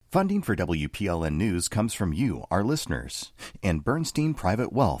Funding for WPLN News comes from you, our listeners, and Bernstein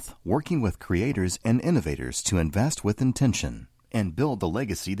Private Wealth, working with creators and innovators to invest with intention and build the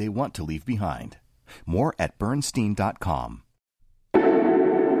legacy they want to leave behind. More at Bernstein.com. I'm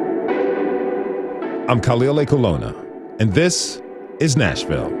Khalil Ekulona, and this is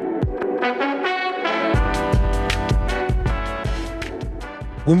Nashville.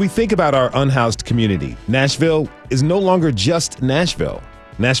 When we think about our unhoused community, Nashville is no longer just Nashville.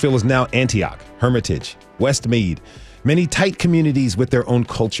 Nashville is now Antioch, Hermitage, Westmead, many tight communities with their own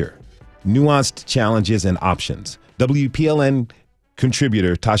culture, nuanced challenges and options. WPLN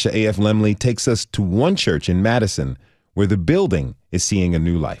contributor Tasha A.F. Lemley takes us to one church in Madison where the building is seeing a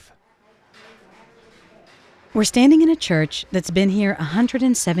new life. We're standing in a church that's been here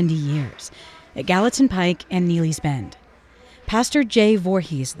 170 years at Gallatin Pike and Neely's Bend. Pastor Jay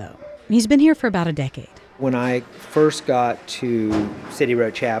Voorhees, though, he's been here for about a decade. When I first got to City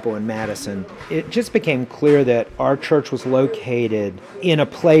Road Chapel in Madison, it just became clear that our church was located in a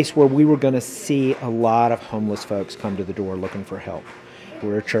place where we were going to see a lot of homeless folks come to the door looking for help.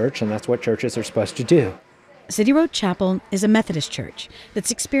 We're a church, and that's what churches are supposed to do. City Road Chapel is a Methodist church that's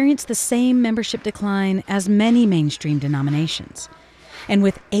experienced the same membership decline as many mainstream denominations. And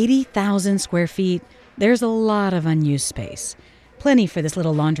with 80,000 square feet, there's a lot of unused space, plenty for this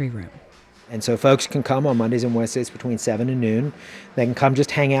little laundry room. And so folks can come on Mondays and Wednesdays between 7 and noon. They can come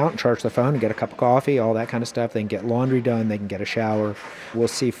just hang out and charge their phone and get a cup of coffee, all that kind of stuff. They can get laundry done. They can get a shower. We'll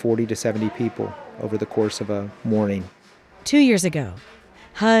see 40 to 70 people over the course of a morning. 2 years ago,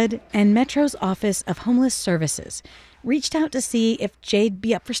 HUD and Metro's Office of Homeless Services reached out to see if Jay'd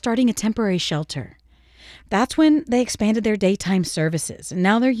be up for starting a temporary shelter. That's when they expanded their daytime services, and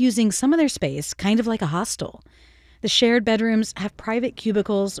now they're using some of their space kind of like a hostel. The shared bedrooms have private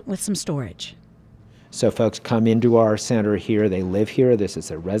cubicles with some storage. So folks come into our center here, they live here, this is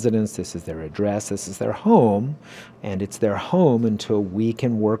their residence, this is their address, this is their home, and it's their home until we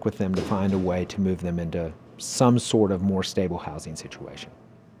can work with them to find a way to move them into some sort of more stable housing situation.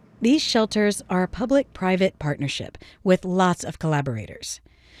 These shelters are a public-private partnership with lots of collaborators.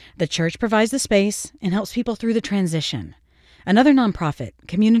 The church provides the space and helps people through the transition. Another nonprofit,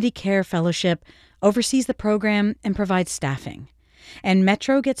 Community Care Fellowship, oversees the program and provides staffing. And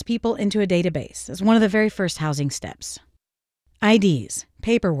Metro gets people into a database as one of the very first housing steps. IDs,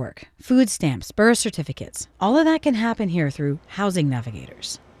 paperwork, food stamps, birth certificates, all of that can happen here through housing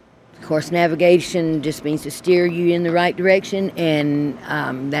navigators. Of course, navigation just means to steer you in the right direction,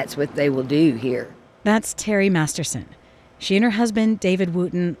 and that's what they will do here. That's Terry Masterson. She and her husband, David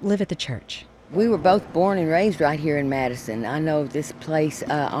Wooten, live at the church. We were both born and raised right here in Madison. I know this place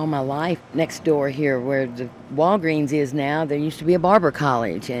all my life. Next door here where the Walgreens is now, there used to be a barber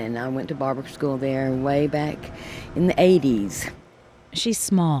college, and I went to barber school there way back in the 80s. She's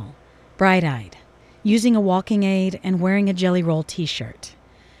small, bright-eyed, using a walking aid and wearing a Jelly Roll t-shirt.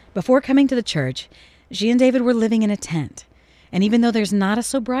 Before coming to the church, she and David were living in a tent. And even though there's not a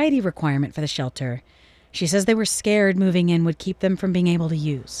sobriety requirement for the shelter, she says they were scared moving in would keep them from being able to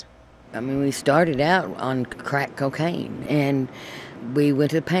use. I mean, we started out on crack cocaine, and we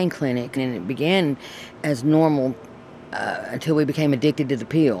went to the pain clinic, and it began as normal until we became addicted to the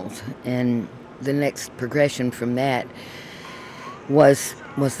pills. And the next progression from that was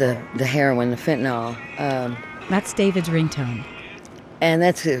the heroin, the fentanyl. That's David's ringtone. And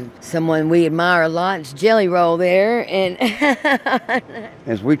that's someone we admire a lot. It's Jelly Roll there. And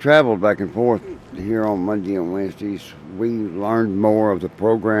as we traveled back and forth here on Monday and Wednesdays, we learned more of the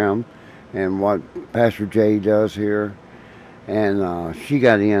program and what Pastor Jay does here. And she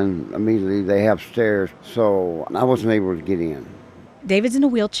got in immediately. They have stairs, so I wasn't able to get in. David's in a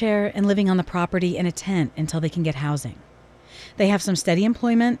wheelchair and living on the property in a tent until they can get housing. They have some steady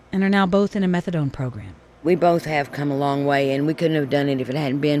employment and are now both in a methadone program. We both have come a long way, and we couldn't have done it if it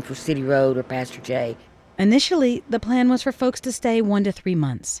hadn't been for City Road or Pastor Jay. Initially, the plan was for folks to stay 1 to 3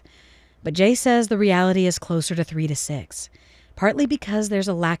 months. But Jay says the reality is closer to 3 to 6, partly because there's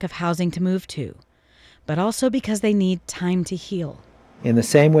a lack of housing to move to, but also because they need time to heal. In the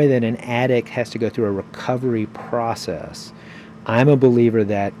same way that an addict has to go through a recovery process, I'm a believer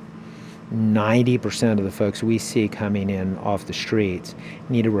that 90% of the folks we see coming in off the streets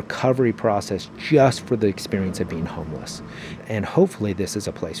need a recovery process just for the experience of being homeless. And hopefully this is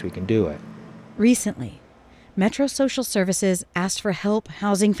a place we can do it. Recently, Metro Social Services asked for help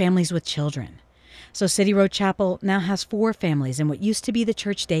housing families with children. So City Road Chapel now has 4 families in what used to be the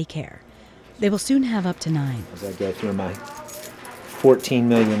church daycare. They will soon have up to 9. As I go through my 14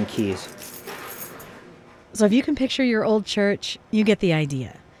 million keys. So if you can picture your old church, you get the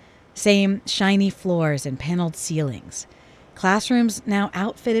idea. Same shiny floors and paneled ceilings. Classrooms now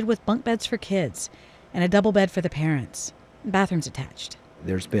outfitted with bunk beds for kids and a double bed for the parents. Bathrooms attached.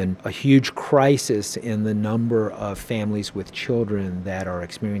 There's been a huge crisis in the number of families with children that are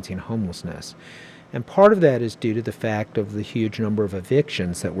experiencing homelessness. And part of that is due to the fact of the huge number of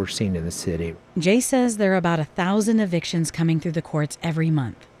evictions that we're seeing in the city. Jay says there are about 1,000 evictions coming through the courts every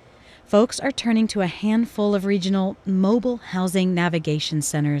month. Folks are turning to a handful of regional mobile housing navigation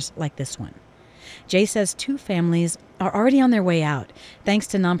centers like this one. Jay says 2 families are already on their way out, thanks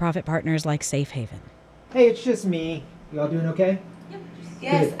to nonprofit partners like Safe Haven. Hey, it's just me. Y'all doing okay?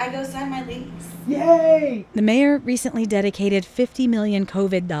 Yes, I go sign my lease. Yay! The mayor recently dedicated $50 million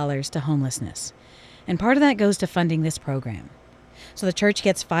COVID dollars to homelessness, and part of that goes to funding this program. So the church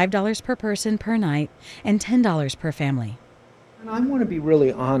gets $5 per person per night and $10 per family. And I want to be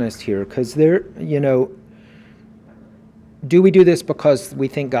really honest here, because do we do this because we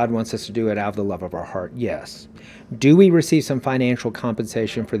think God wants us to do it out of the love of our heart? Yes. Do we receive some financial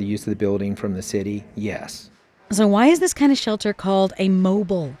compensation for the use of the building from the city? Yes. So why is this kind of shelter called a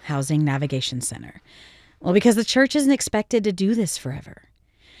mobile housing navigation center? Well, because the church isn't expected to do this forever.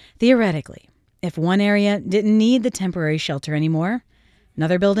 Theoretically, if one area didn't need the temporary shelter anymore,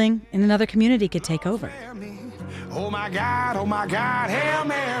 another building in another community could take over. Oh my God, Hail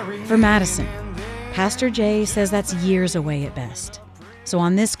Mary. For Madison, Pastor Jay says that's years away at best. So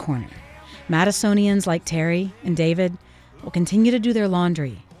on this corner, Madisonians like Terry and David will continue to do their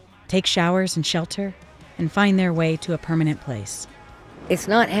laundry, take showers and shelter, and find their way to a permanent place. It's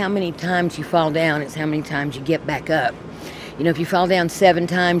not how many times you fall down, it's how many times you get back up. If you fall down 7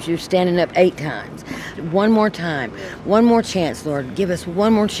 times, you're standing up 8 times. One more time, one more chance, Lord. Give us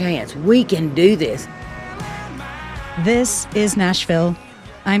one more chance. We can do this. This is Nashville.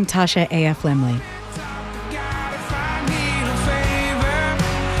 I'm Tasha A.F. Lemley.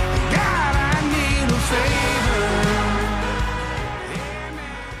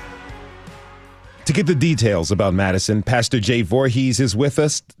 To get the details about Madison, Pastor Jay Voorhees is with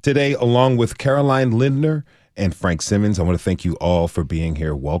us today, along with Caroline Lindner and Frank Simmons. I want to thank you all for being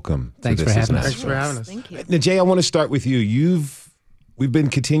here. Welcome. Thanks for having us. Thanks for having us. Thank you. Now, Jay, I want to start with you. We've been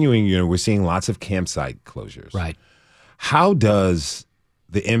continuing, we're seeing lots of campsite closures. Right. How does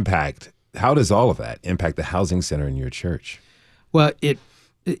all of that impact the housing center in your church? Well, it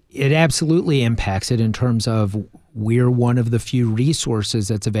absolutely impacts it in terms of we're one of the few resources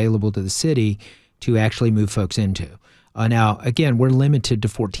that's available to the city to actually move folks into. Now, again, we're limited to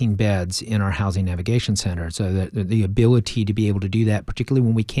 14 beds in our housing navigation center, so the ability to be able to do that, particularly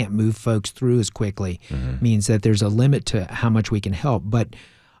when we can't move folks through as quickly, means that there's a limit to how much we can help. But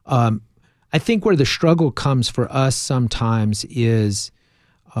I think where the struggle comes for us sometimes is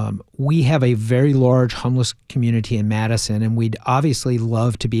we have a very large homeless community in Madison, and we'd obviously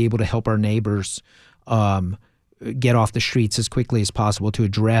love to be able to help our neighbors get off the streets as quickly as possible to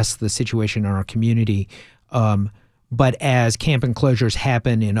address the situation in our community. But as camp enclosures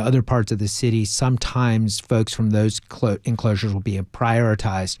happen in other parts of the city, sometimes folks from those enclosures will be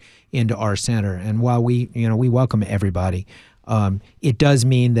prioritized into our center. And while we welcome everybody, it does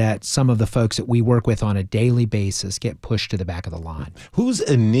mean that some of the folks that we work with on a daily basis get pushed to the back of the line. Who's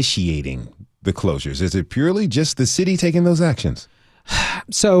initiating the closures? Is it purely just the city taking those actions?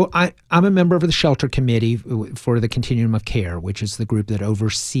 So I'm a member of the shelter committee for the Continuum of Care, which is the group that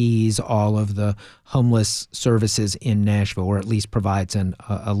oversees all of the homeless services in Nashville, or at least provides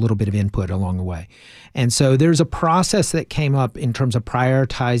a little bit of input along the way. And so there's a process that came up in terms of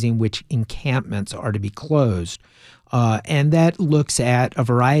prioritizing which encampments are to be closed. And that looks at a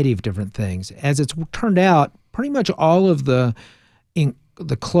variety of different things. As it's turned out, pretty much all of the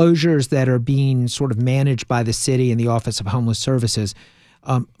closures that are being sort of managed by the city and the Office of Homeless Services,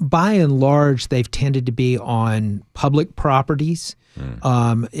 by and large, they've tended to be on public properties.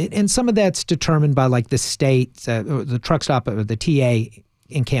 And some of that's determined by like the state, the truck stop, the TA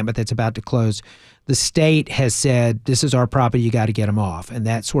encampment that's about to close. The state has said, this is our property, you got to get them off. And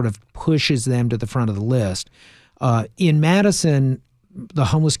that sort of pushes them to the front of the list. In Madison, the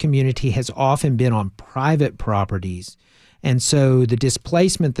homeless community has often been on private properties. And so the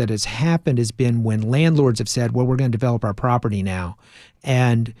displacement that has happened has been when landlords have said, well, we're going to develop our property now.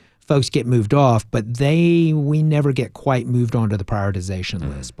 And folks get moved off, but we never get quite moved onto the prioritization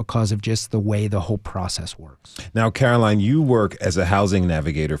list because of just the way the whole process works. Now, Caroline, you work as a housing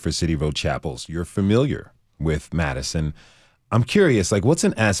navigator for City Road Chapels. You're familiar with Madison. I'm curious, what's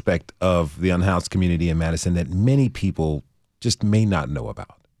an aspect of the unhoused community in Madison that many people just may not know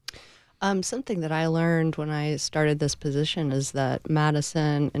about? Something that I learned when I started this position is that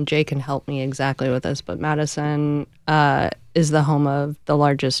Madison, and Jay can help me exactly with this, but Madison is the home of the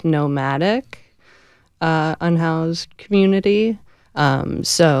largest nomadic unhoused community.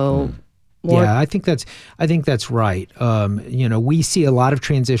 So more. Yeah, I think that's right. We see a lot of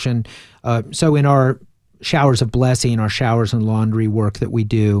transition. So in our showers of blessing, our showers and laundry work that we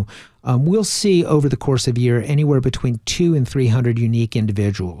do, we'll see over the course of a year anywhere between 200 and 300 unique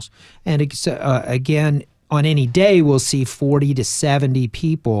individuals. And again, on any day, we'll see 40 to 70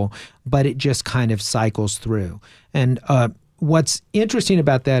 people, but it just kind of cycles through. And what's interesting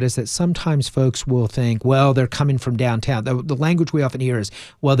about that is that sometimes folks will think, well, they're coming from downtown. The language we often hear is,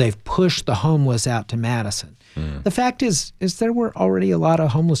 well, they've pushed the homeless out to Madison. The fact is there were already a lot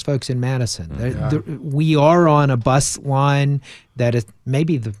of homeless folks in Madison. We are on a bus line that is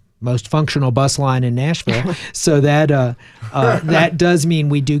maybe the most functional bus line in Nashville. So that that does mean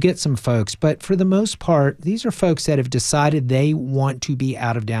we do get some folks. But for the most part, these are folks that have decided they want to be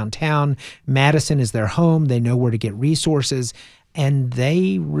out of downtown. Madison is their home. They know where to get resources. And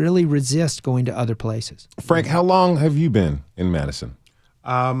they really resist going to other places. Frank, how long have you been in Madison?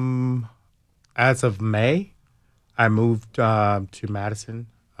 As of May, I moved to Madison.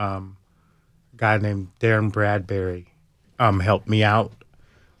 A guy named Darren Bradbury helped me out.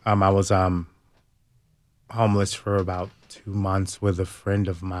 I was homeless for about 2 months with a friend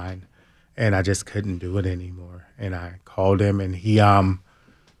of mine, and I just couldn't do it anymore. And I called him, and he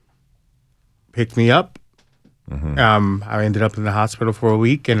picked me up. I ended up in the hospital for a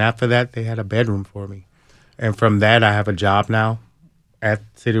week, and after that, they had a bedroom for me. And from that, I have a job now at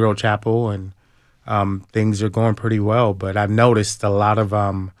City Road Chapel, and things are going pretty well. But I've noticed a lot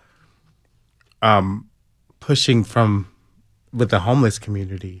of pushing with the homeless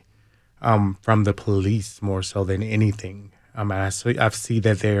community, from the police more so than anything. I see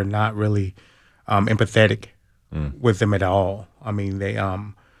that they're not really empathetic with them at all. I mean, they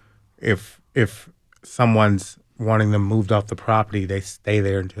if someone's wanting them moved off the property, they stay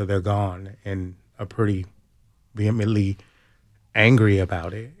there until they're gone and are pretty vehemently angry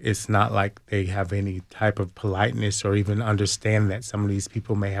about it. It's not like they have any type of politeness or even understand that some of these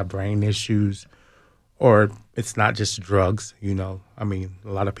people may have brain issues. Or it's not just drugs, I mean, a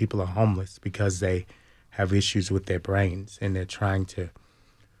lot of people are homeless because they have issues with their brains and they're trying to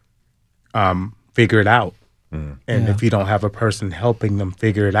figure it out. And if you don't have a person helping them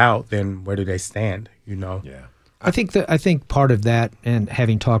figure it out, then where do they stand, Yeah. I think part of that, and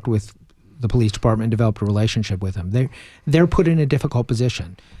having talked with the police department and developed a relationship with them, they're put in a difficult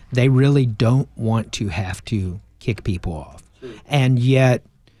position. They really don't want to have to kick people off. And yet,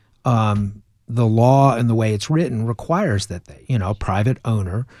 the law and the way it's written requires that a private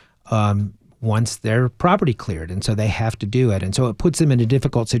owner wants their property cleared, and so they have to do it. And so it puts them in a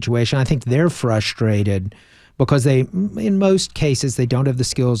difficult situation. I think they're frustrated because in most cases, they don't have the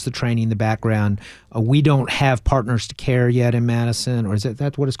skills, the training, the background. We don't have Partners to Care yet in Madison, or is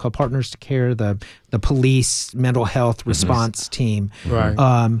that what it's called, Partners to Care, the police mental health response team.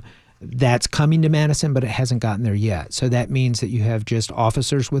 Right. That's coming to Madison, but it hasn't gotten there yet. So that means that you have just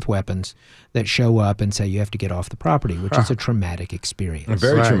officers with weapons that show up and say you have to get off the property, which is a traumatic experience. A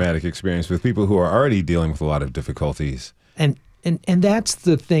very traumatic experience with people who are already dealing with a lot of difficulties. And that's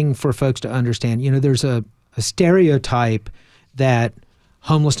the thing for folks to understand. There's a stereotype that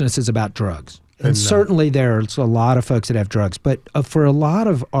homelessness is about drugs. And certainly there's a lot of folks that have drugs. But for a lot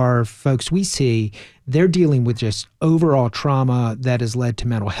of our folks we see, they're dealing with just overall trauma that has led to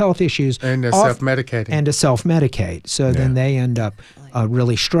mental health issues. And they're self-medicating. And to self-medicate. So then they end up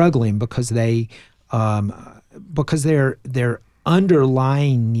really struggling because their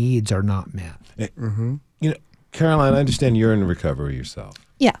underlying needs are not met. Caroline, I understand you're in recovery yourself.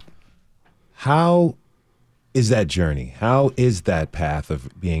 Yeah. How is that journey? How is that path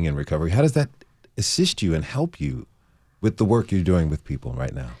of being in recovery? How does that assist you and help you with the work you're doing with people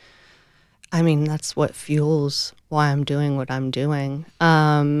right now? I mean, that's what fuels why I'm doing what I'm doing.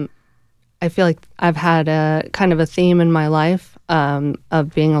 I feel like I've had a kind of a theme in my life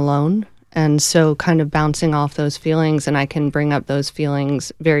of being alone. And so kind of bouncing off those feelings, and I can bring up those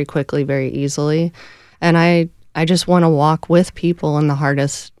feelings very quickly, very easily. And I just want to walk with people in the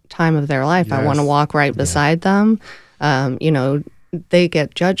hardest time of their life. Yes. I want to walk right beside them. They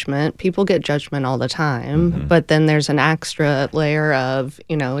get judgment. People get judgment all the time. But then there's an extra layer of,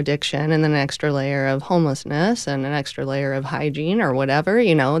 addiction, and then an extra layer of homelessness, and an extra layer of hygiene or whatever,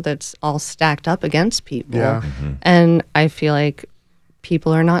 that's all stacked up against people. Yeah. And I feel like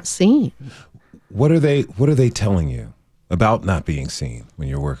people are not seen. What are they telling you about not being seen when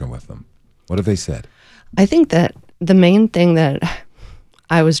you're working with them? What have they said? I think that the main thing that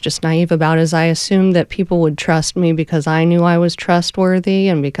I was just naive about is I assumed that people would trust me because I knew I was trustworthy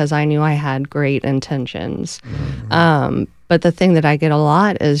and because I knew I had great intentions. But the thing that I get a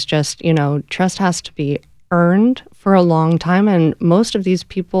lot is just, trust has to be earned for a long time. And most of these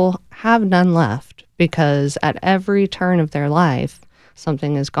people have none left because at every turn of their life,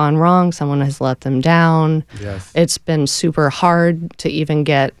 something has gone wrong. Someone has let them down. Yes. It's been super hard to even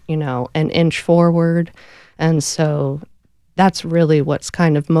get, an inch forward. And so that's really what's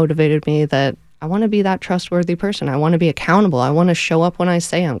kind of motivated me, that I want to be that trustworthy person. I want to be accountable. I want to show up when I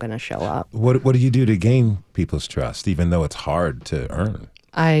say I'm going to show up. What do you do to gain people's trust, even though it's hard to earn?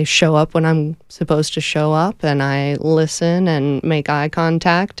 I show up when I'm supposed to show up, and I listen and make eye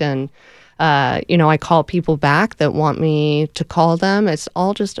contact, and I call people back that want me to call them. It's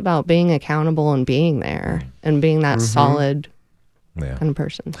all just about being accountable and being there and being that solid kind of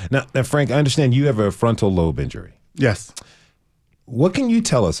person. Now, Frank, I understand you have a frontal lobe injury. Yes. What can you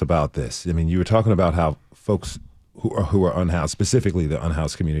tell us about this? I mean, you were talking about how folks who are unhoused, specifically the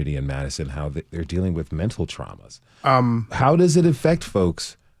unhoused community in Madison, how they're dealing with mental traumas. How does it affect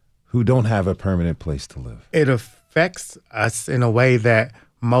folks who don't have a permanent place to live? It affects us in a way that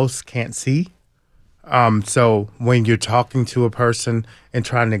most can't see. So when you're talking to a person and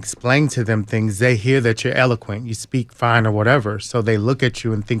trying to explain to them things, they hear that you're eloquent, you speak fine or whatever, so they look at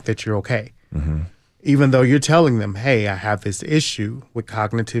you and think that you're okay. Even though you're telling them, hey, I have this issue with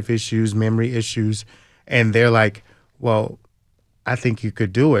cognitive issues, memory issues, and they're like, well, I think you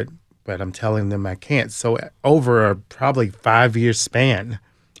could do it, but I'm telling them I can't. So over a probably 5-year span,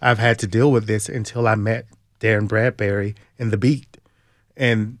 I've had to deal with this until I met Darren Bradbury in The Beat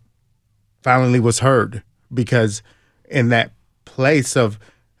and finally was heard, because in that place of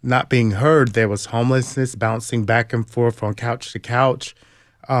not being heard, there was homelessness, bouncing back and forth from couch to couch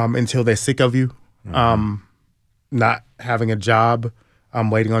until they're sick of you. Not having a job,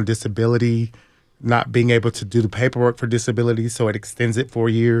 waiting on disability, not being able to do the paperwork for disability, so it extends it 4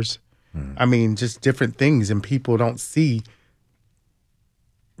 years. I mean, just different things, and people don't see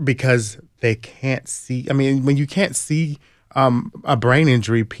because they can't see. I mean, when you can't see a brain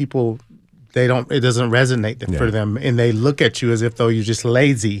injury, people, it doesn't resonate for them, and they look at you as if though you're just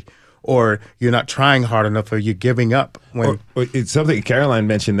lazy, or you're not trying hard enough, or you're giving up. Or it's something Caroline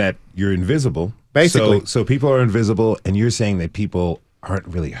mentioned, that you're invisible. Basically. So people are invisible, and you're saying that people aren't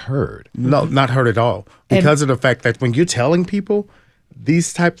really heard. No, not heard at all. Because of the fact that when you're telling people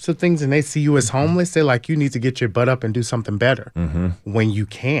these types of things and they see you as homeless, they're like, you need to get your butt up and do something better. When you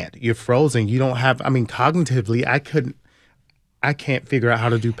can't, you're frozen. You don't have, cognitively, I can't figure out how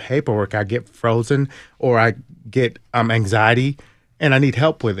to do paperwork. I get frozen, or I get anxiety, and I need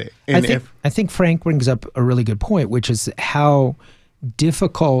help with it. And I think Frank brings up a really good point, which is how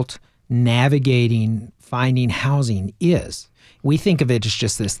difficult navigating finding housing is. We think of it as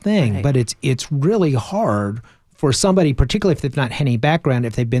just this thing, but it's really hard for somebody, particularly if they've not had any background,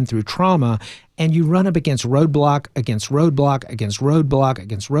 if they've been through trauma, and you run up against roadblock, against roadblock, against roadblock,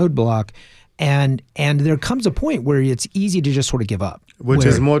 against roadblock, and there comes a point where it's easy to just sort of give up. Which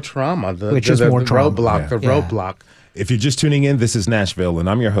is more trauma. The roadblock. If you're just tuning in, this is Nashville, and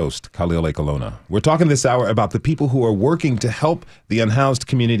I'm your host, Khalil Ekalona. We're talking this hour about the people who are working to help the unhoused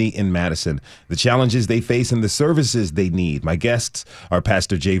community in Madison, the challenges they face and the services they need. My guests are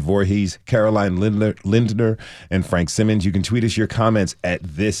Pastor Jay Voorhees, Caroline Lindner, and Frank Simmons. You can tweet us your comments at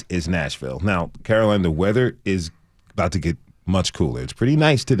This Is Nashville. Now, Caroline, the weather is about to get much cooler. It's pretty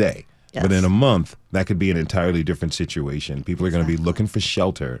nice today. Yes. But in a month, that could be an entirely different situation. People are going to be looking for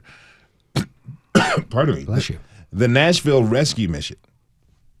shelter. Pardon me. Bless you. The Nashville Rescue Mission,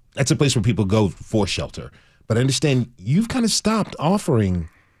 that's a place where people go for shelter. But I understand you've kind of stopped offering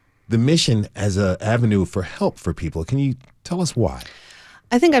the mission as an avenue for help for people. Can you tell us why?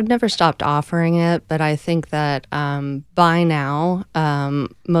 I think I've never stopped offering it, but I think that by now,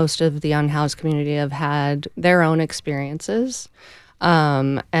 most of the unhoused community have had their own experiences.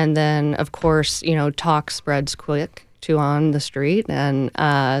 And then, of course, talk spreads quick too on the street. And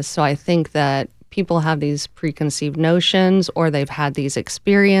so I think that people have these preconceived notions, or they've had these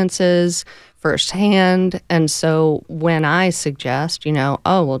experiences firsthand. And so when I suggest,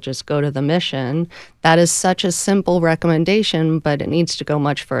 we'll just go to the mission, that is such a simple recommendation, but it needs to go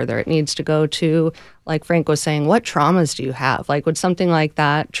much further. It needs to go to, like Frank was saying, what traumas do you have? Like, would something like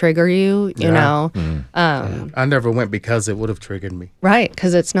that trigger you, you know? I never went because it would have triggered me. Right,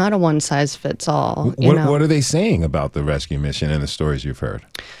 because it's not a one-size-fits-all. What are they saying about the rescue mission and the stories you've heard?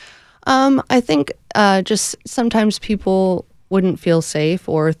 I think just sometimes people wouldn't feel safe,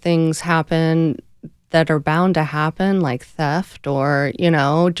 or things happen that are bound to happen, like theft, or,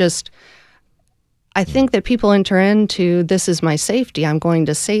 I think that people enter into, this is my safety, I'm going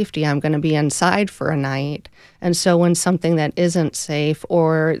to safety, I'm going to be inside for a night. And so when something that isn't safe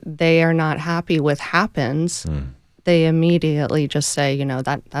or they are not happy with happens, they immediately just say,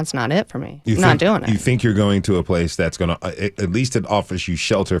 that's not it for me. I'm not doing it. You think you're going to a place that's going to, at least it offers you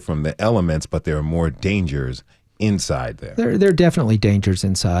shelter from the elements, but there are more dangers inside there. There are definitely dangers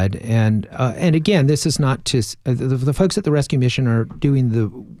inside, and again, this is not just the folks at the rescue mission are doing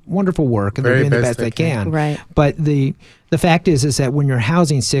the wonderful work and they're doing the best they can. Right. But the fact is that when you're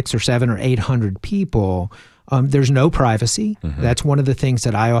housing 600 or 700 or 800 people, there's no privacy. Mm-hmm. That's one of the things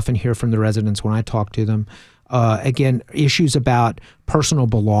that I often hear from the residents when I talk to them. Again, issues about personal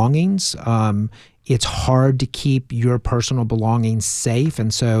belongings. It's hard to keep your personal belongings safe,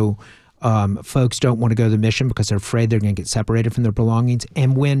 and so folks don't want to go to the mission because they're afraid they're going to get separated from their belongings.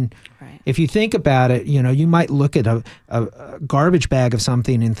 And if you think about it, you might look at a garbage bag of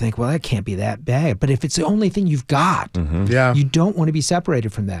something and think, well, that can't be that bad. But if it's the only thing you've got, you don't want to be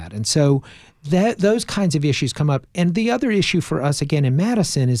separated from that. And so those kinds of issues come up. And the other issue for us, again, in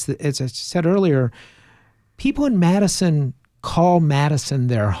Madison is that, as I said earlier, people in Madison call Madison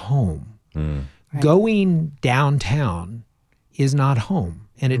their home. Right. Going downtown is not home.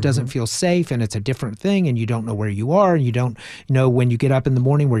 And it doesn't feel safe, and it's a different thing, and you don't know where you are, and you don't know when you get up in the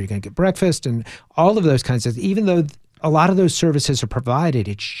morning where you're going to get breakfast, and all of those kinds of things. Even though a lot of those services are provided,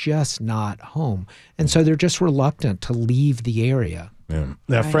 it's just not home. And so they're just reluctant to leave the area. Yeah.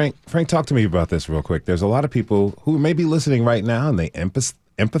 Now, Frank, talk to me about this real quick. There's a lot of people who may be listening right now, and they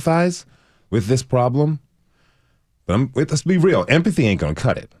empathize with this problem. But let's be real. Empathy ain't going to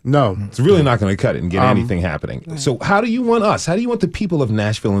cut it. No. It's really not going to cut it and get anything happening. Right. So how do you want us? How do you want the people of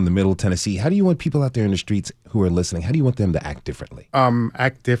Nashville and the Middle Tennessee? How do you want people out there in the streets who are listening? How do you want them to act differently?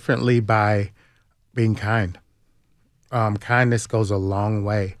 Act differently by being kind. Kindness goes a long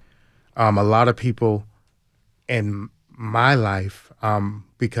way. A lot of people in my life,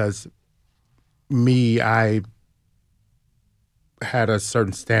 because I had a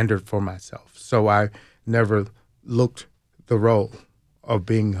certain standard for myself. So I never looked the role of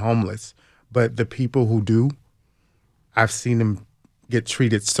being homeless. But the people who do, I've seen them get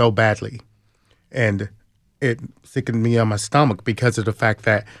treated so badly. And it sickened me on my stomach because of the fact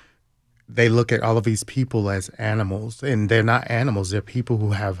that they look at all of these people as animals. And they're not animals. They're people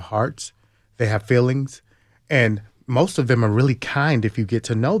who have hearts. They have feelings. And most of them are really kind if you get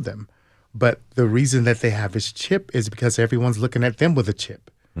to know them. But the reason that they have this chip is because everyone's looking at them with a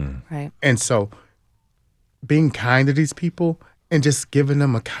chip. Right. And so being kind to these people and just giving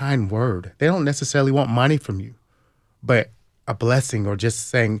them a kind word. They don't necessarily want money from you, but a blessing, or just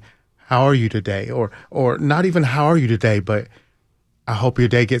saying, how are you today? Or not even how are you today, but I hope your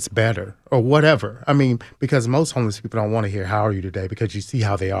day gets better, or whatever. I mean, because most homeless people don't want to hear how are you today, because you see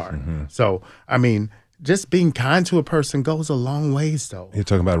how they are. So, I mean, just being kind to a person goes a long ways, though. You're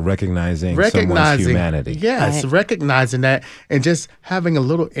talking about recognizing someone's humanity. Yes, recognizing that, and just having a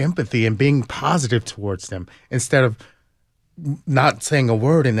little empathy and being positive towards them instead of not saying a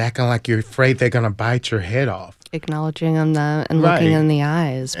word and acting like you're afraid they're going to bite your head off. Acknowledging them and looking in the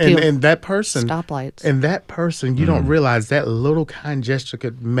eyes. And that person, stoplights. And that person, you don't realize that little kind gesture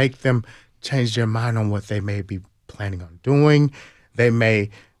could make them change their mind on what they may be planning on doing. They may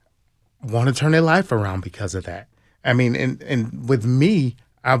want to turn their life around because of that. I mean, and with me,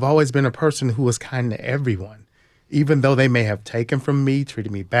 I've always been a person who was kind to everyone. Even though they may have taken from me,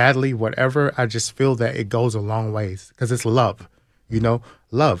 treated me badly, whatever, I just feel that it goes a long ways because it's love.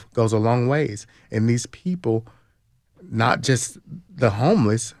 Love goes a long ways. And these people, not just the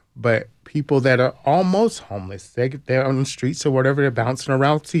homeless, but people that are almost homeless. They're on the streets or whatever, they're bouncing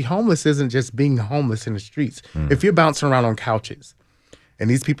around. See, homeless isn't just being homeless in the streets. If you're bouncing around on couches, and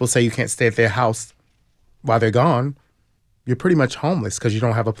these people say you can't stay at their house while they're gone, you're pretty much homeless because you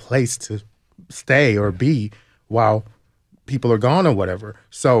don't have a place to stay or be while people are gone or whatever.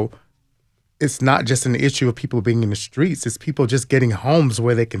 So it's not just an issue of people being in the streets. It's people just getting homes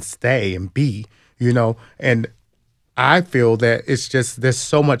where they can stay and be, And I feel that it's just there's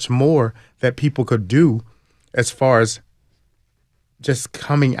so much more that people could do as far as just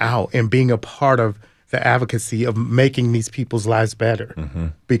coming out and being a part of the advocacy of making these people's lives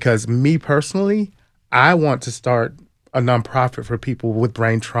better. Because me personally, I want to start a nonprofit for people with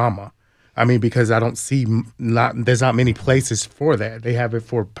brain trauma. I mean, because I don't see there's not many places for that. They have it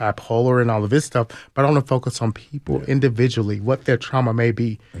for bipolar and all of this stuff, but I want to focus on people individually, what their trauma may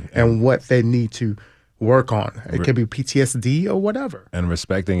be and what they need to work on. It could be PTSD or whatever. And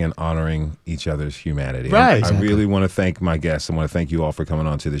respecting and honoring each other's humanity. Right. I really want to thank my guests. I want to thank you all for coming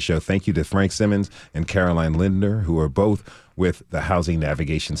on to the show. Thank you to Frank Simmons and Caroline Lindner, who are both with the Housing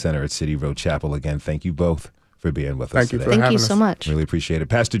Navigation Center at City Road Chapel. Again, thank you both for being with us today. Thank you so much. Really appreciate it.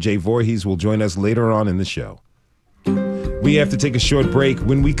 Pastor Jay Voorhees will join us later on in the show. We have to take a short break.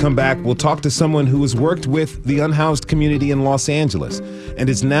 When we come back, we'll talk to someone who has worked with the unhoused community in Los Angeles and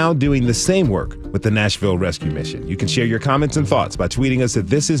is now doing the same work with the Nashville Rescue Mission. You can share your comments and thoughts by tweeting us at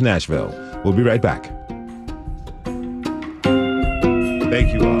This Is Nashville. We'll be right back.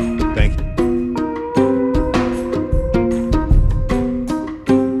 Thank you all. Thank you.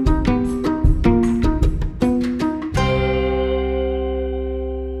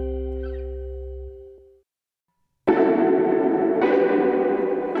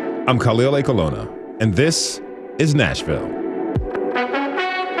 I'm Khalil Ekolona, and this is Nashville.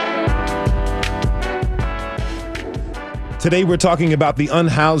 Today we're talking about the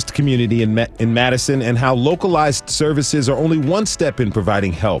unhoused community in Madison and how localized services are only one step in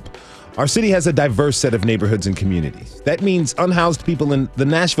providing help. Our city has a diverse set of neighborhoods and communities. That means unhoused people in the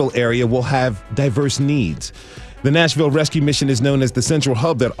Nashville area will have diverse needs. The Nashville Rescue Mission is known as the central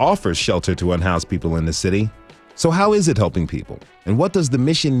hub that offers shelter to unhoused people in the city. So how is it helping people? And what does the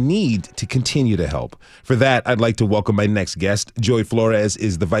mission need to continue to help? For that, I'd like to welcome my next guest. Joy Flores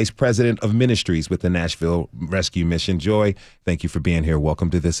is the Vice President of Ministries with the Nashville Rescue Mission. Joy, thank you for being here. Welcome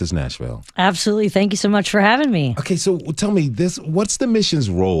to This Is Nashville. Absolutely. Thank you so much for having me. Okay, so tell me this, what's the mission's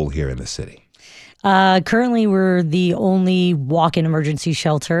role here in the city? Currently, we're the only walk-in emergency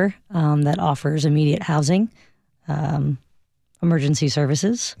shelter that offers immediate housing, emergency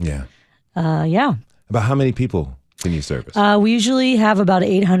services. Yeah. Yeah. About how many people can you service? We usually have about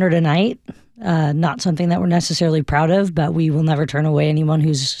 800 a night. Not something that we're necessarily proud of, but we will never turn away anyone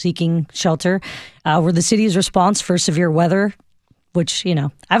who's seeking shelter. We're the city's response for severe weather, which, you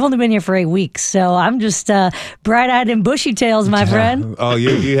know, I've only been here for 8 weeks, so I'm just bright-eyed and bushy-tails, my friend. Oh,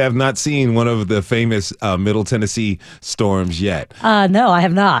 you have not seen one of the famous Middle Tennessee storms yet. No, I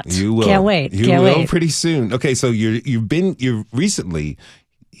have not. You will. Can't wait. You Can't will wait. pretty soon. Okay, so you're recently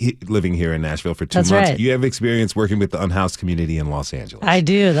living here in Nashville for 2 That's months. right. You have experience working with the unhoused community in Los Angeles. I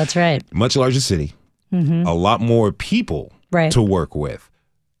do. That's right. Much larger city, a lot more people Right. to work with.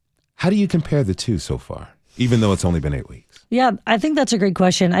 How do you compare the two so far, even though it's only been 8 weeks? Yeah, I think that's a great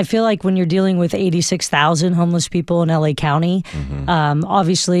question. I feel like when you're dealing with 86,000 homeless people in LA County,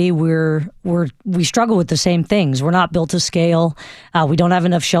 obviously we struggle with the same things. We're not built to scale. We don't have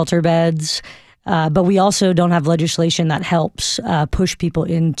enough shelter beds. But we also don't have legislation that helps push people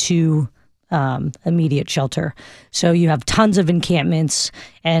into immediate shelter. So you have tons of encampments.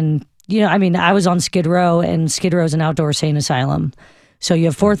 And, you know, I mean, I was on Skid Row, and Skid Row is an outdoor sane asylum. So you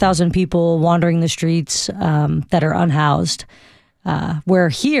have 4,000 people wandering the streets that are unhoused. Where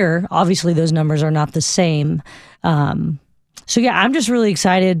here, obviously, those numbers are not the same. So, yeah, I'm just really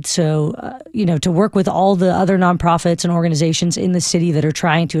excited. So, to work with all the other nonprofits and organizations in the city that are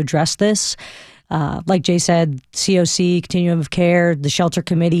trying to address this. Like Jay said, COC, Continuum of Care, the Shelter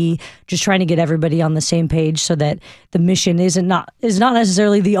Committee, just trying to get everybody on the same page so that the mission is not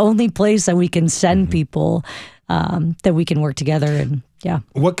necessarily the only place that we can send people, that we can work together. And yeah.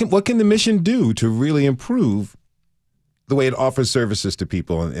 What can the mission do to really improve the way it offers services to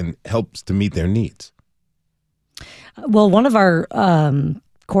people and helps to meet their needs? Well, one of our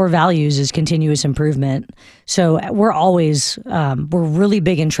core values is continuous improvement. So we're always, we're really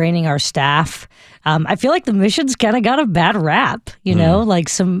big in training our staff. I feel like the mission's kind of got a bad rap, you know, like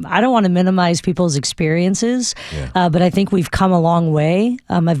I don't want to minimize people's experiences, but I think we've come a long way.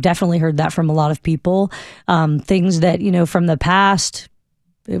 I've definitely heard that from a lot of people. Things that, you know, from the past,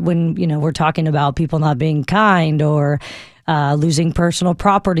 when, you know, we're talking about people not being kind or losing personal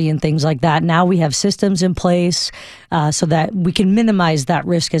property and things like that. Now we have systems in place so that we can minimize that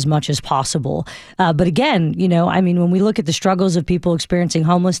risk as much as possible. But again, you know, I mean, when we look at the struggles of people experiencing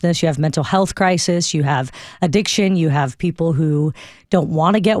homelessness, you have mental health crisis, you have addiction, you have people who don't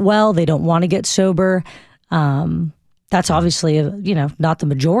want to get well, they don't want to get sober. That's obviously, you know, not the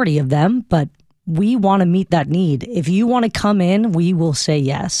majority of them, but we want to meet that need. If you want to come in, we will say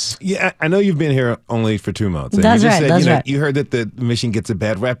yes. Yeah, I know you've been here only for 2 months. And That's you just right. said, That's you know, right. You heard that the mission gets a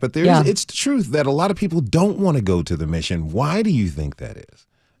bad rap, but it's the truth that a lot of people don't want to go to the mission. Why do you think that is?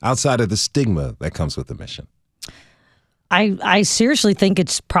 Outside of the stigma that comes with the mission. I seriously think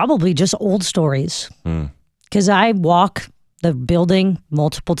it's probably just old stories. Because I walk the building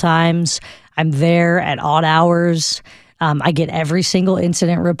multiple times. I'm there at odd hours. I get every single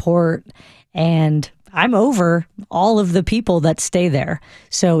incident report. And I'm over all of the people that stay there.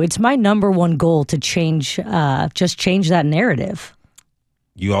 So it's my number one goal to change that narrative.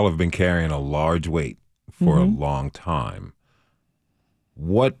 You all have been carrying a large weight for a long time.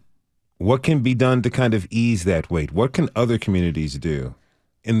 What can be done to kind of ease that weight? What can other communities do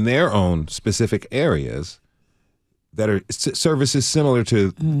in their own specific areas that are services similar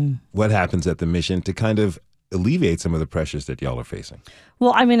to what happens at the mission to kind of alleviate some of the pressures that y'all are facing?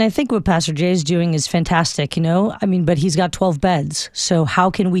 Well, I mean, I think what Pastor Jay is doing is fantastic, but he's got 12 beds. So how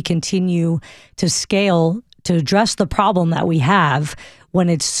can we continue to scale to address the problem that we have when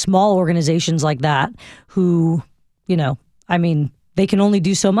it's small organizations like that who, they can only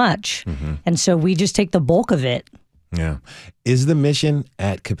do so much. Mm-hmm. And so we just take the bulk of it. Yeah. Is the mission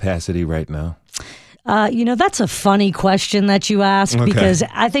at capacity right now? That's a funny question that you ask, because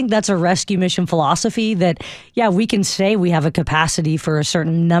I think that's a rescue mission philosophy that, we can say we have a capacity for a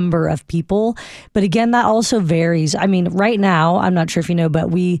certain number of people. But again, that also varies. I mean, right now, I'm not sure if you know,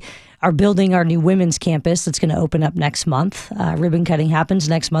 but we are building our new women's campus that's going to open up next month. Ribbon cutting happens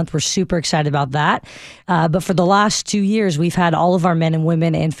next month. We're super excited about that. But for the last 2 years, we've had all of our men and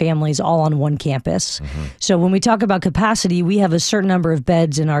women and families all on one campus. Mm-hmm. So when we talk about capacity, we have a certain number of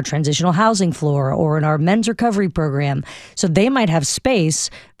beds in our transitional housing floor or in our men's recovery program. So they might have space,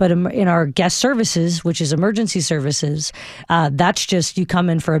 but in our guest services, which is emergency services, that's just you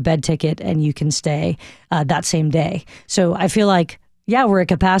come in for a bed ticket and you can stay that same day. So I feel like, we're at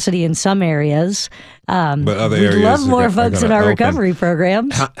capacity in some areas. But other we'd areas love more folks in our recovery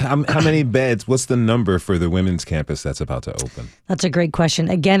programs. How many beds? What's the number for the women's campus that's about to open? That's a great question.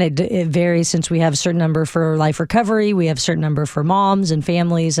 Again, it varies since we have a certain number for life recovery, we have a certain number for moms and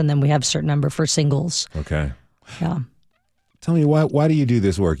families, and then we have a certain number for singles. Okay. Yeah. Tell me, why do you do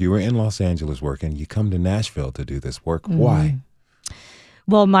this work? You were in Los Angeles working. You come to Nashville to do this work. Mm-hmm. Why?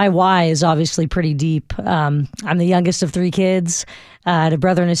 Well, my why is obviously pretty deep. I'm the youngest of 3 kids. I had a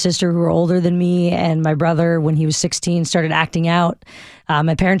brother and a sister who were older than me, and my brother, when he was 16, started acting out.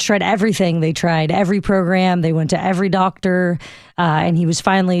 My parents tried everything. They tried every program. They went to every doctor, and he was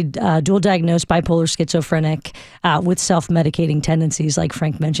finally dual diagnosed bipolar schizophrenic with self-medicating tendencies, like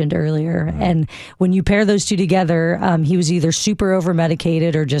Frank mentioned earlier. Mm-hmm. And when you pair those two together, he was either super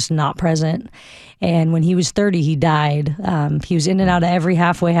over-medicated or just not present. And when he was 30, he died. He was in and out of every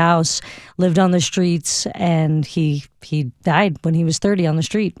halfway house, lived on the streets, and he died when he was 30 on the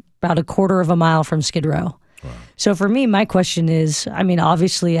street, about a quarter of a mile from Skid Row. Wow. So for me, my question is,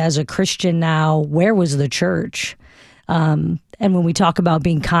 obviously as a Christian now, where was the church? And when we talk about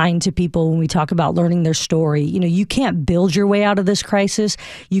being kind to people, when we talk about learning their story, you can't build your way out of this crisis.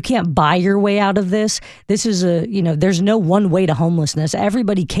 You can't buy your way out of this. This is there's no one way to homelessness.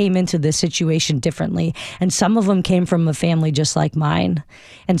 Everybody came into this situation differently. And some of them came from a family just like mine.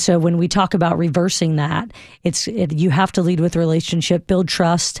 And so when we talk about reversing that, you have to lead with relationship, build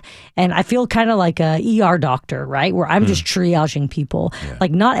trust. And I feel kind of like a ER doctor, right? Where I'm just triaging people. Yeah.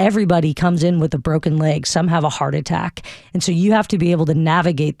 Like not everybody comes in with a broken leg. Some have a heart attack. And so you have to be able to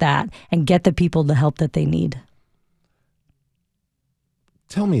navigate that and get the people the help that they need.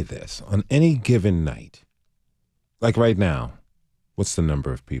 Tell me this, on any given night, like right now, what's the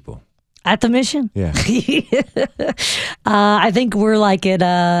number of people? At the mission? Yeah. I think we're like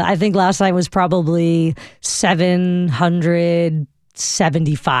I think last night was probably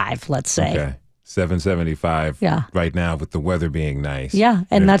 775, let's say. Okay. 775 right now with the weather being nice. Yeah,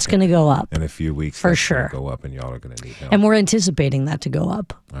 and that's going to go up. In a few weeks. For sure. Go up and y'all are going to need help. And we're anticipating that to go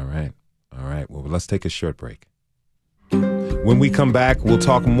up. All right. Well, let's take a short break. When we come back, we'll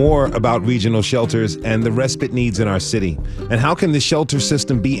talk more about regional shelters and the respite needs in our city. And how can the shelter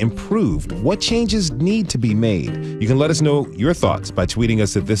system be improved? What changes need to be made? You can let us know your thoughts by tweeting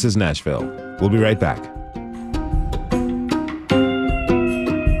us at This Is Nashville. We'll be right back.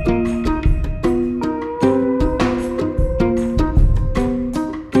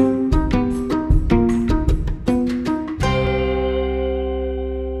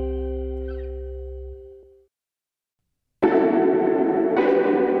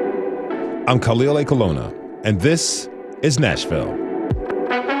 I'm Khalil A. Colonna, and this is Nashville.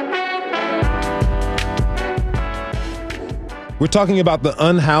 We're talking about the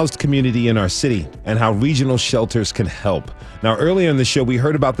unhoused community in our city and how regional shelters can help. Now, earlier in the show, we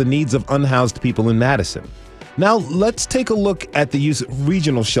heard about the needs of unhoused people in Madison. Now, let's take a look at the use of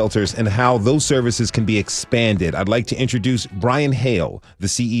regional shelters and how those services can be expanded. I'd like to introduce Brian Hale, the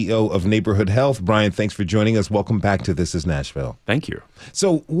CEO of Neighborhood Health. Brian, thanks for joining us. Welcome back to This Is Nashville. Thank you.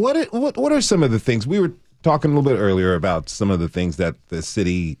 So what are some of the things, we were talking a little bit earlier about some of the things that the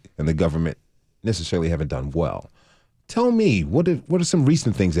city and the government necessarily haven't done well. Tell me, what are some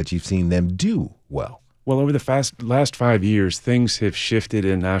recent things that you've seen them do well? Well, over the last 5 years, things have shifted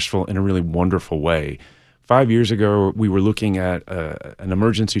in Nashville in a really wonderful way. 5 years ago, we were looking at an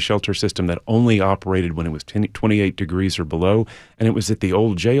emergency shelter system that only operated when it was 28 degrees or below, and it was at the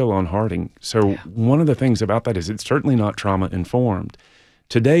old jail on Harding. So one of the things about that is it's certainly not trauma-informed.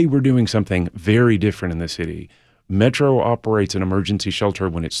 Today, we're doing something very different in the city. Metro operates an emergency shelter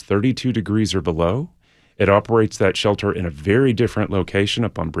when it's 32 degrees or below, It operates that shelter in a very different location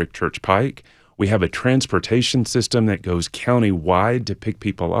up on Brick Church Pike. We have a transportation system that goes county-wide to pick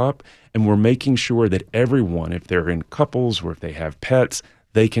people up, and we're making sure that everyone, if they're in couples or if they have pets,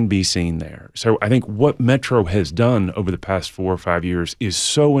 they can be seen there. So I think what Metro has done over the past 4 or 5 years is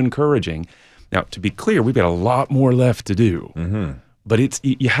so encouraging. Now, to be clear, we've got a lot more left to do. Mm-hmm. But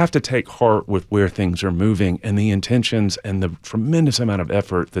you have to take heart with where things are moving, and the intentions and the tremendous amount of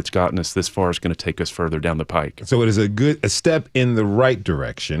effort that's gotten us this far is going to take us further down the pike. So it is a step in the right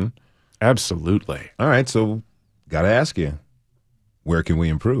direction. Absolutely. All right, so got to ask you, where can we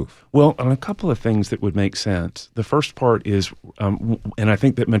improve? Well, on a couple of things that would make sense. The first part is, and I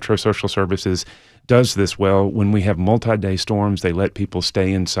think that Metro Social Services does this well, when we have multi-day storms, they let people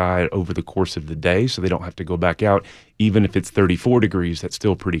stay inside over the course of the day so they don't have to go back out. Even if it's 34 degrees, that's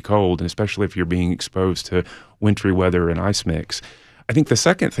still pretty cold, and especially if you're being exposed to wintry weather and ice mix. I think the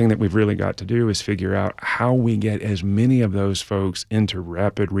second thing that we've really got to do is figure out how we get as many of those folks into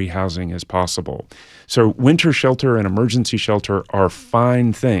rapid rehousing as possible. So winter shelter and emergency shelter are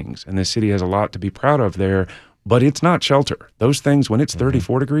fine things, and the city has a lot to be proud of there, but it's not shelter. Those things, when it's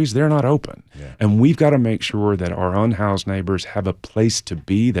 34 degrees, they're not open. Yeah. And we've got to make sure that our unhoused neighbors have a place to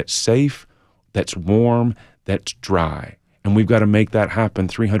be that's safe, that's warm, that's dry. And we've got to make that happen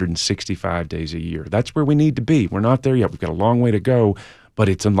 365 days a year. That's where we need to be. We're not there yet. We've got a long way to go, but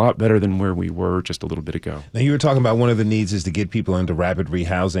it's a lot better than where we were just a little bit ago. Now, you were talking about one of the needs is to get people into rapid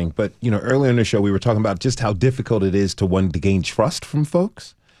rehousing. But, earlier in the show, we were talking about just how difficult it is to gain trust from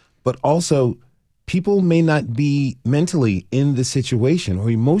folks, but also people may not be mentally in the situation or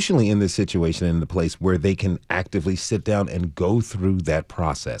emotionally in the situation in the place where they can actively sit down and go through that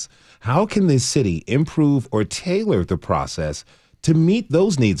process. How can this city improve or tailor the process to meet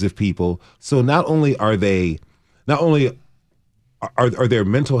those needs of people? So not only are their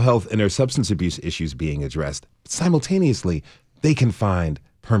mental health and their substance abuse issues being addressed, but simultaneously they can find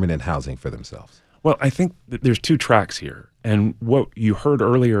permanent housing for themselves. Well, I think that there's two tracks here. And what you heard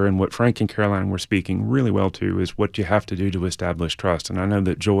earlier and what Frank and Caroline were speaking really well to is what you have to do to establish trust. And I know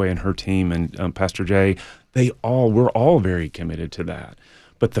that Joy and her team and Pastor Jay, we're all very committed to that.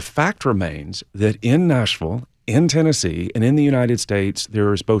 But the fact remains that in Nashville, in Tennessee, and in the United States,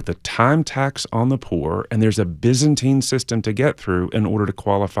 there is both a time tax on the poor and there's a Byzantine system to get through in order to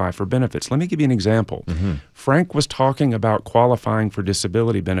qualify for benefits. Let me give you an example. Mm-hmm. Frank was talking about qualifying for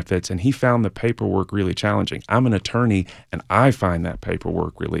disability benefits, and he found the paperwork really challenging. I'm an attorney, and I find that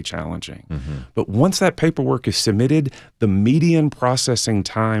paperwork really challenging. Mm-hmm. But once that paperwork is submitted, the median processing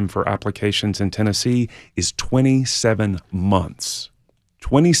time for applications in Tennessee is 27 months.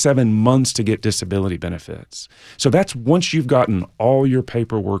 27 months to get disability benefits. So that's once you've gotten all your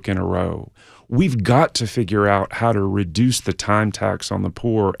paperwork in a row. We've got to figure out how to reduce the time tax on the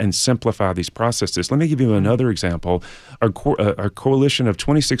poor and simplify these processes. Let me give you another example. A coalition of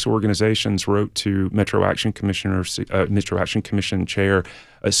 26 organizations wrote to Metro Action Commission Chair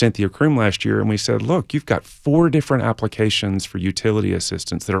Cynthia Kroom last year, and we said, look, you've got 4 different applications for utility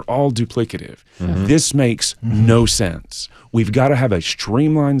assistance that are all duplicative. Mm-hmm. This makes no sense. We've got to have a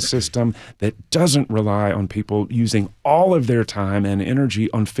streamlined system that doesn't rely on people using all of their time and energy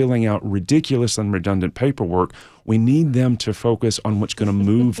on filling out ridiculous and redundant paperwork. We need them to focus on what's going to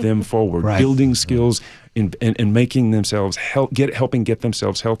move them forward, right. Building skills and making themselves helping get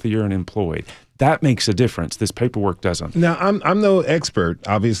themselves healthier and employed. That makes a difference. This paperwork doesn't. Now, I'm no expert.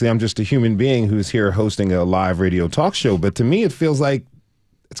 Obviously, I'm just a human being who's here hosting a live radio talk show. But to me, it feels like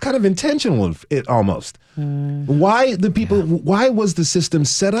it's kind of intentional, almost. Why was the system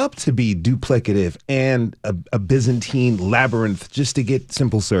set up to be duplicative and a Byzantine labyrinth just to get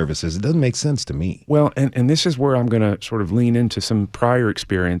simple services? It doesn't make sense to me. Well, and this is where I'm going to sort of lean into some prior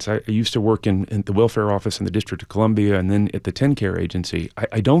experience. I used to work in the welfare office in the District of Columbia and then at the TennCare agency.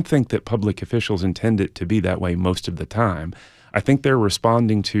 I don't think that public officials intend it to be that way most of the time. I think they're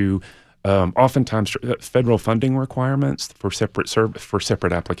responding to oftentimes federal funding requirements for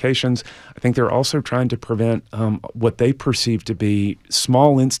separate applications. I think they're also trying to prevent what they perceive to be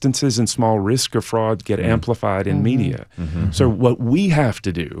small instances and small risk of fraud get amplified in media. Mm-hmm. So what we have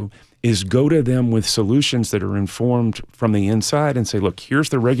to do is go to them with solutions that are informed from the inside and say, look, here's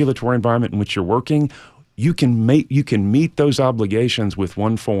the regulatory environment in which you're working. You can meet those obligations with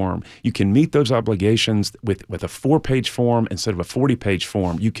one form. You can meet those obligations with a 4-page form instead of a 40-page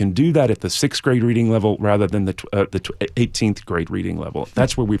form. You can do that at the 6th grade reading level rather than the 18th grade reading level.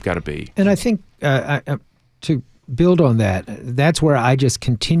 That's where we've got to be. And I think to build on that, that's where I just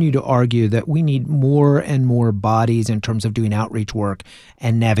continue to argue that we need more and more bodies in terms of doing outreach work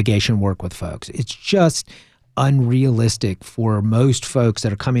and navigation work with folks. It's just unrealistic for most folks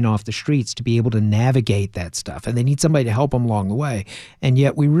that are coming off the streets to be able to navigate that stuff, and they need somebody to help them along the way. And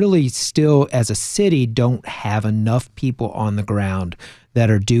yet we really still, as a city, don't have enough people on the ground that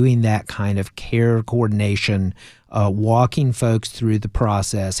are doing that kind of care coordination, walking folks through the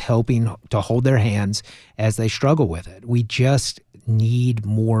process, helping to hold their hands as they struggle with it. We just need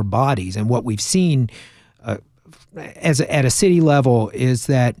more bodies. And what we've seen at a city level is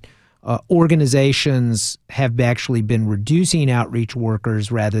that organizations have actually been reducing outreach workers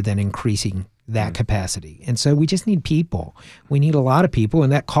rather than increasing that capacity. And so we just need people. We need a lot of people,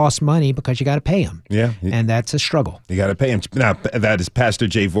 and that costs money because you got to pay them. Yeah. And that's a struggle. You got to pay them. Now, that is Pastor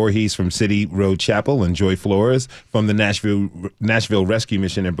Jay Voorhees from City Road Chapel and Joy Flores from the Nashville Rescue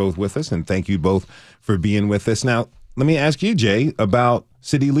Mission are both with us, and thank you both for being with us. Now, let me ask you, Jay, about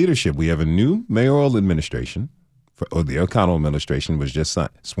city leadership. We have a new mayoral administration. The O'Connell administration was just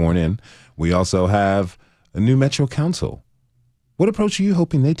sworn in. We also have a new Metro Council. What approach are you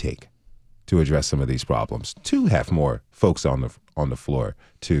hoping they take to address some of these problems, to have more folks on the floor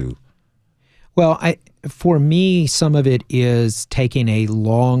to? Well, for me, some of it is taking a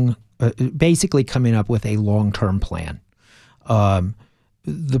basically coming up with a long-term plan.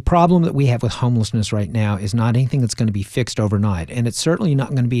 The problem that we have with homelessness right now is not anything that's going to be fixed overnight, and it's certainly not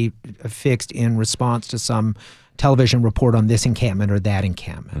going to be fixed in response to some television report on this encampment or that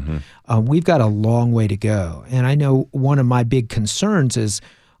encampment. Mm-hmm. We've got a long way to go, and I know one of my big concerns is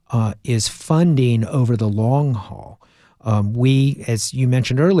funding over the long haul. We, as you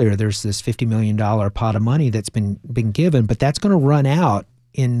mentioned earlier, there's this $50 million pot of money that's been given, but that's going to run out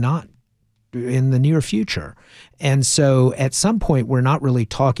in the near future. And so at some point, we're not really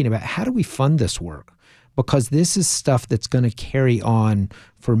talking about how do we fund this work, because this is stuff that's going to carry on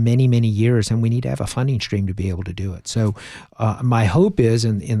for many, many years, and we need to have a funding stream to be able to do it. So my hope is,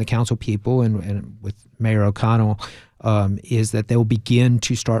 in the council people and with Mayor O'Connell, is that they'll begin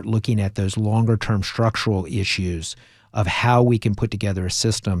to start looking at those longer-term structural issues of how we can put together a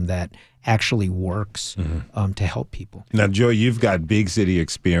system that actually works to help people. Now, Joy, you've got big city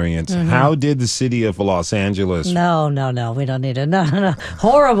experience. Mm-hmm. How did the city of Los Angeles? No, we don't need it. No.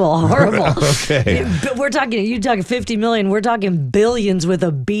 Horrible. Okay. You're talking 50 million. We're talking billions with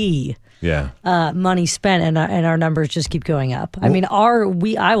a B. Yeah. Money spent, and our numbers just keep going up. I mean,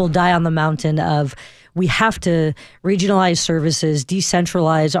 I will die on the mountain of. We have to regionalize services,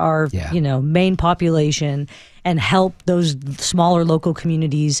 decentralize our, main population, and help those smaller local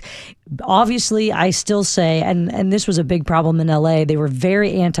communities. Obviously, I still say, and this was a big problem in LA, they were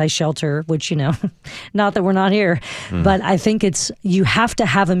very anti-shelter, which, not that we're not here, but I think you have to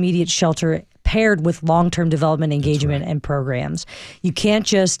have immediate shelter paired with long-term development engagement and programs. You can't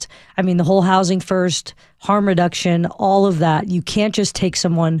just, the whole housing first, harm reduction, all of that. You can't just take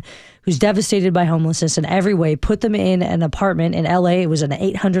someone who's devastated by homelessness in every way, put them in an apartment in LA. It was an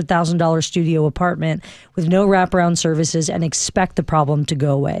 $800,000 studio apartment with no wraparound services, and expect the problem to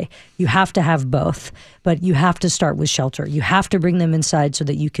go away. You have to have both, but you have to start with shelter. You have to bring them inside so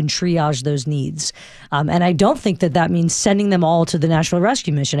that you can triage those needs. And I don't think that means sending them all to the National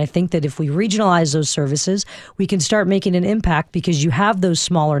Rescue Mission. I think that if we regionalize those services, we can start making an impact, because you have those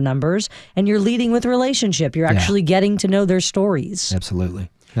smaller numbers and you're leading with relationship. You're actually getting to know their stories. Absolutely.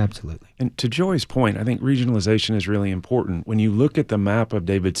 And to Joy's point, I think regionalization is really important. When you look at the map of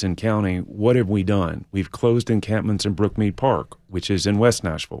Davidson County, what have we done? We've closed encampments in Brookmead Park, which is in West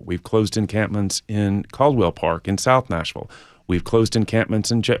Nashville. We've closed encampments in Caldwell Park in South Nashville. We've closed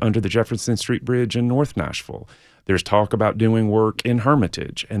encampments under the Jefferson Street Bridge in North Nashville. There's talk about doing work in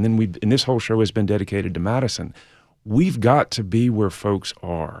Hermitage. And then and this whole show has been dedicated to Madison. We've got to be where folks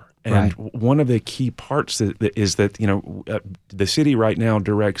are. And one of the key parts is that the city right now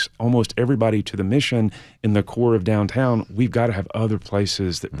directs almost everybody to the mission in the core of downtown. We've got to have other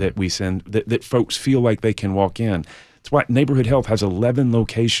places that we send, that folks feel like they can walk in. That's why Neighborhood Health has 11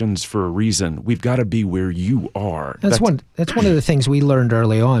 locations for a reason. We've got to be where you are. That's one of the things we learned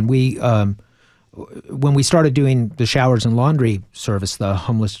early on. We when we started doing the showers and laundry service, the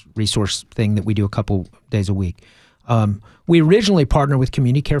homeless resource thing that we do a couple days a week, we originally partnered with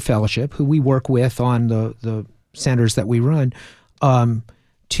Community Care Fellowship, who we work with on the centers that we run.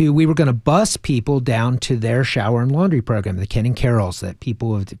 We were going to bus people down to their shower and laundry program, the Ken and Carol's that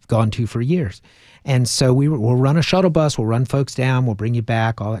people have gone to for years. And so we'll run a shuttle bus, we'll run folks down, we'll bring you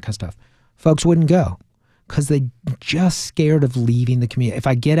back, all that kind of stuff. Folks wouldn't go because they just scared of leaving the community. If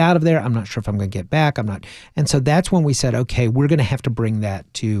I get out of there, I'm not sure if I'm going to get back. And so that's when we said, okay, we're going to have to bring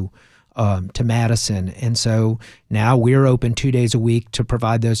that to Madison. And so now we're open 2 days a week to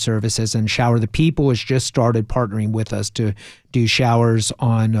provide those services. And Shower the People has just started partnering with us to do showers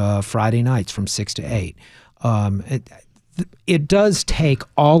on Friday nights from 6 to 8. It does take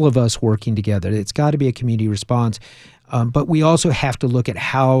all of us working together. It's got to be a community response. But we also have to look at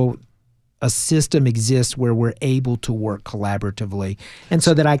how a system exists where we're able to work collaboratively, and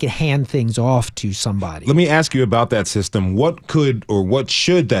so that I can hand things off to somebody. Let me ask you about that system. What could or what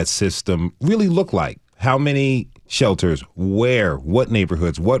should that system really look like? How many shelters? Where? What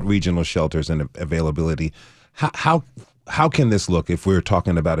neighborhoods? What regional shelters and availability? How can this look if we're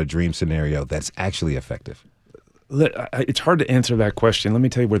talking about a dream scenario that's actually effective? It's hard to answer that question. Let me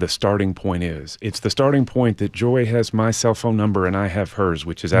tell you where the starting point is. It's the starting point that Joy has my cell phone number and I have hers,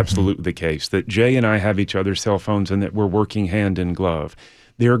 which is absolutely the case, that Jay and I have each other's cell phones and that we're working hand in glove.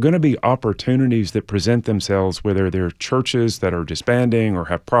 There are going to be opportunities that present themselves, whether they're churches that are disbanding or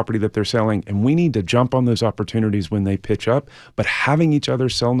have property that they're selling, and we need to jump on those opportunities when they pitch up. But having each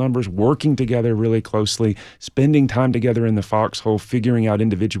other's cell numbers, working together really closely, spending time together in the foxhole, figuring out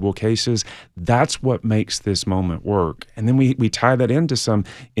individual cases, that's what makes this moment work. And then we tie that into some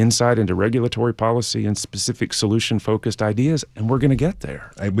insight into regulatory policy and specific solution-focused ideas, and we're going to get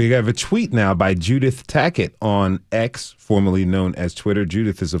there. We have a tweet now by Judith Tackett on X, formerly known as Twitter.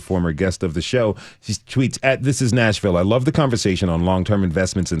 Judith is a former guest of the show. She tweets at This is Nashville. I love the conversation on long-term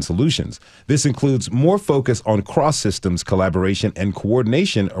investments and solutions. This includes more focus on cross-systems collaboration and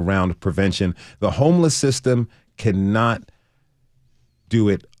coordination around prevention. The homeless system cannot do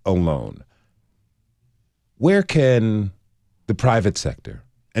it alone. Where can the private sector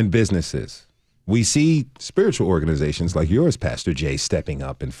and businesses, we see spiritual organizations like yours, Pastor Jay, stepping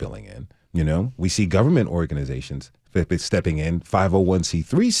up and filling in. You know, we see government organizations stepping in,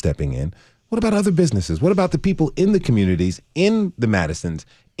 501c3 stepping in. What about other businesses? What about the people in the communities, in the Madisons,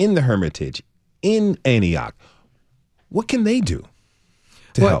 in the Hermitage, in Antioch? What can they do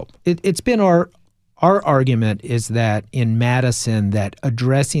to help? It's been our argument is that in Madison, that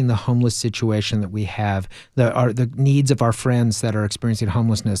addressing the homeless situation that we have, the needs of our friends that are experiencing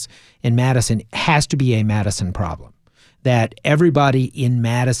homelessness in Madison has to be a Madison problem. That everybody in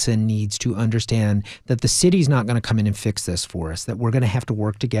Madison needs to understand that the city's not going to come in and fix this for us, that we're going to have to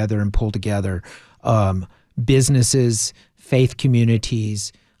work together and pull together businesses, faith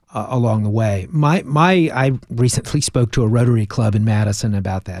communities along the way. I recently spoke to a Rotary Club in Madison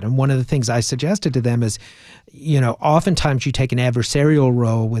about that. And one of the things I suggested to them is, oftentimes you take an adversarial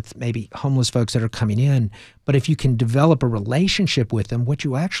role with maybe homeless folks that are coming in, but if you can develop a relationship with them, what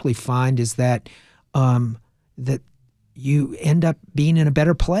you actually find is that you end up being in a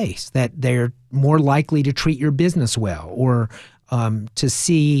better place, that they're more likely to treat your business well, or to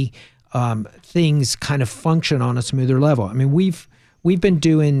see things kind of function on a smoother level. I mean, we've been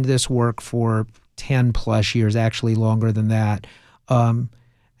doing this work for 10 plus years, actually longer than that.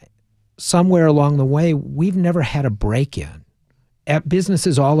 Somewhere along the way, we've never had a break-in.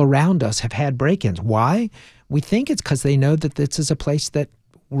 Businesses all around us have had break-ins. Why? We think it's because they know that this is a place that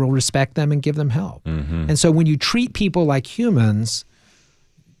will respect them and give them help. Mm-hmm. And so when you treat people like humans,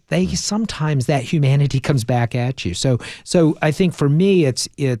 sometimes that humanity comes back at you. So I think for me,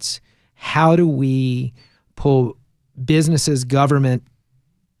 it's how do we pull businesses, government,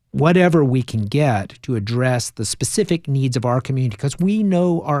 whatever we can get to address the specific needs of our community, because we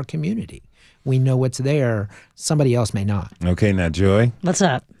know our community. We know what's there. Somebody else may not. Okay, now, Joy. What's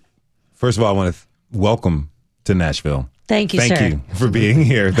up? First of all, I want to welcome to Nashville. Thank you, sir. Thank you for being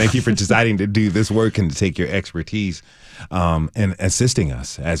here. Thank you for deciding to do this work and to take your expertise and assisting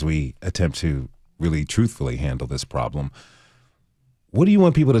us as we attempt to really truthfully handle this problem. What do you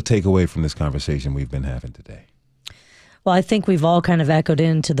want people to take away from this conversation we've been having today? Well, I think we've all kind of echoed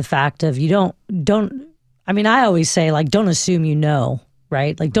into the fact of I always say, like, don't assume you know,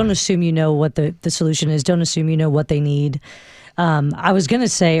 right? Like, don't assume you know what the solution is. Don't assume you know what they need. I was going to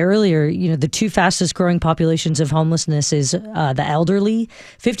say earlier, the two fastest growing populations of homelessness is the elderly.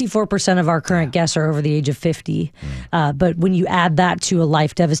 54% of our current guests are over the age of 50. But when you add that to a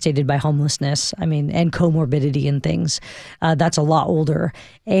life devastated by homelessness, and comorbidity and things, that's a lot older.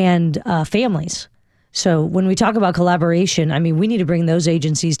 And families. So when we talk about collaboration, we need to bring those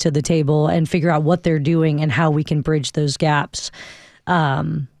agencies to the table and figure out what they're doing and how we can bridge those gaps.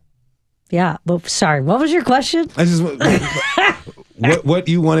 Yeah. Well, sorry. What was your question? What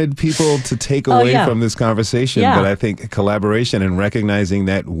you wanted people to take away from this conversation, but I think collaboration and recognizing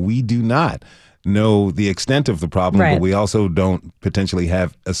that we do not know the extent of the problem, but we also don't potentially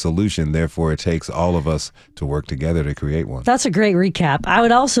have a solution. Therefore, it takes all of us to work together to create one. That's a great recap. I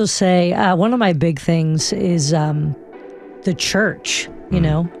would also say one of my big things is the church,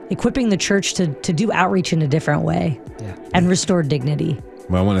 equipping the church to do outreach in a different way and restore dignity.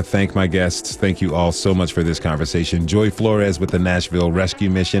 Well, I want to thank my guests. Thank you all so much for this conversation. Joy Flores with the Nashville Rescue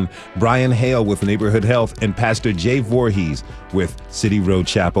Mission, Brian Hale with Neighborhood Health, and Pastor Jay Voorhees with City Road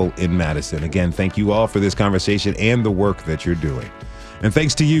Chapel in Madison. Again, thank you all for this conversation and the work that you're doing. And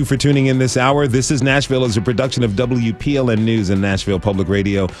thanks to you for tuning in this hour. This is Nashville is a production of WPLN News and Nashville Public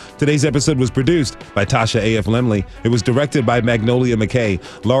Radio. Today's episode was produced by Tasha A.F. Lemley. It was directed by Magnolia McKay.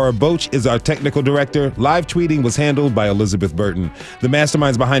 Laura Boach is our technical director. Live tweeting was handled by Elizabeth Burton. The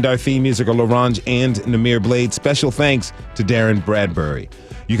masterminds behind our theme music are Larange and Namir Blade. Special thanks to Darren Bradbury.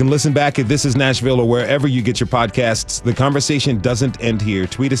 You can listen back at This Is Nashville or wherever you get your podcasts. The conversation doesn't end here.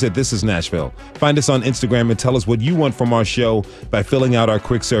 Tweet us at This Is Nashville. Find us on Instagram and tell us what you want from our show by filling out our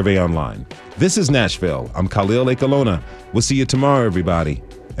quick survey online. This is Nashville. I'm Khalil Ekalona. We'll see you tomorrow, everybody.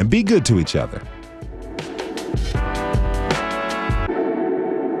 And be good to each other.